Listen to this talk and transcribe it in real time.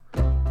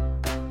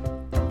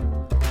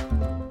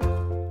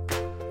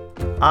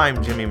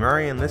I'm Jimmy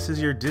Murray, and this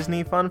is your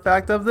Disney Fun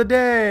Fact of the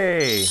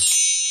Day.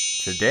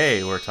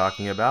 Today we're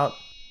talking about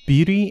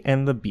Beauty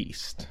and the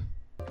Beast.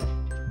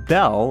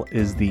 Belle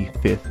is the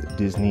fifth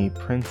Disney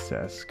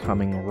princess,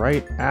 coming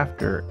right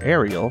after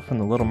Ariel from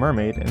The Little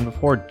Mermaid and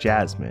before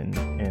Jasmine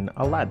in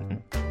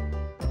Aladdin.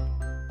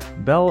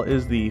 Belle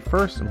is the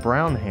first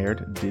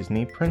brown-haired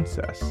Disney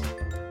princess.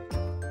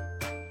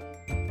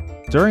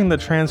 During the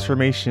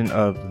transformation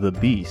of the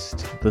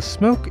Beast, the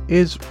smoke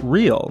is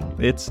real.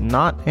 It's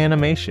not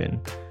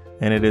animation,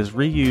 and it is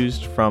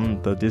reused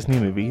from the Disney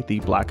movie The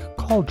Black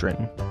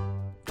Cauldron.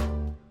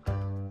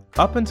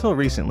 Up until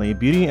recently,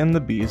 Beauty and the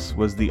Beast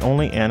was the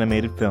only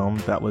animated film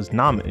that was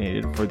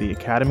nominated for the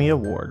Academy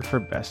Award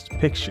for Best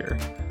Picture.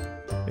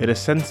 It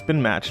has since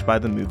been matched by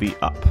the movie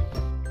Up.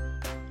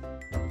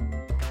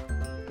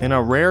 In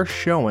a rare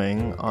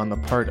showing on the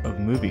part of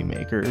movie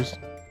makers,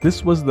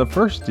 this was the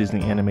first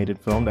Disney animated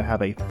film to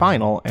have a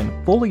final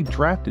and fully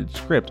drafted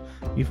script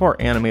before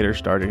animators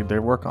started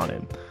their work on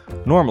it.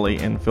 Normally,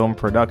 in film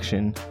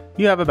production,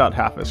 you have about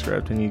half a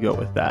script and you go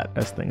with that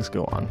as things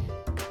go on.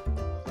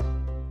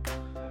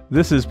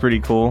 This is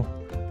pretty cool.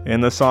 In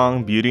the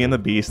song Beauty and the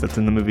Beast that's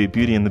in the movie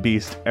Beauty and the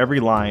Beast,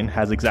 every line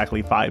has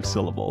exactly 5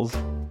 syllables.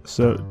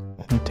 So,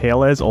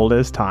 tale as old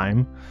as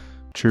time,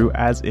 true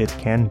as it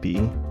can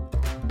be,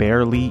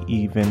 barely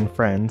even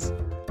friends,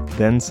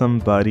 then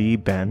somebody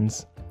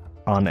bends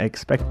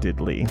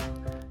unexpectedly.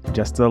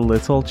 Just a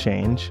little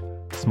change,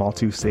 small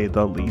to say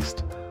the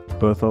least,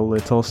 both a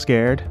little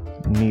scared,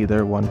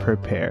 neither one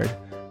prepared.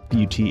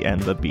 Beauty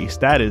and the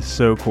Beast. That is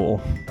so cool.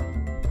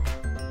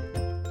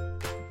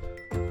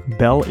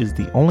 Belle is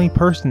the only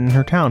person in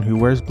her town who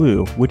wears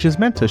blue, which is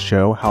meant to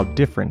show how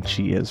different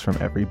she is from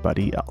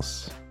everybody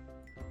else.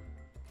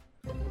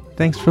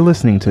 Thanks for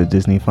listening to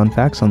Disney Fun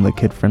Facts on the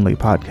Kid-Friendly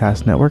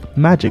Podcast Network.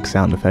 Magic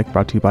sound effect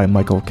brought to you by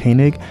Michael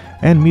Koenig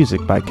and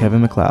music by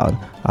Kevin MacLeod.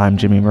 I'm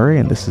Jimmy Murray,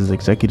 and this is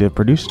executive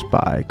produced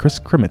by Chris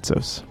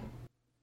Kremitzos.